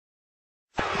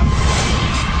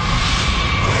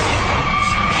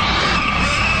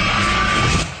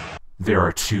There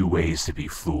are two ways to be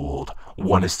fooled.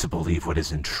 One is to believe what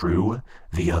isn't true,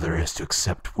 the other is to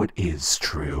accept what is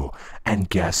true. And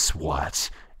guess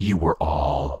what? You were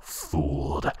all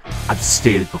fooled. I've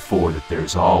stated before that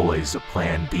there's always a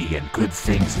plan B and good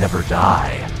things never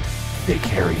die. They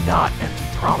carry not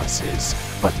empty promises,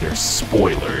 but they're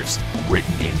spoilers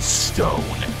written in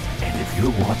stone. And if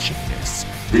you're watching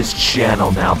this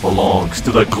channel now belongs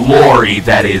to the glory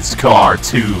that is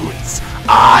cartoons.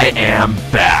 I am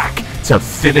back to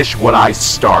finish what I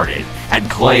started and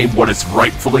claim what is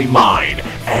rightfully mine.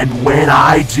 And when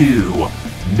I do,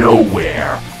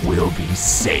 nowhere will be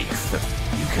safe.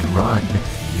 You can run,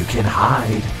 you can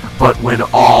hide, but when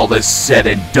all is said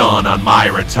and done on my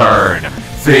return,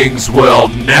 things will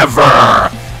never,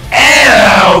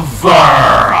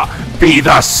 ever be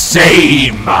the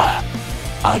same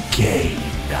again.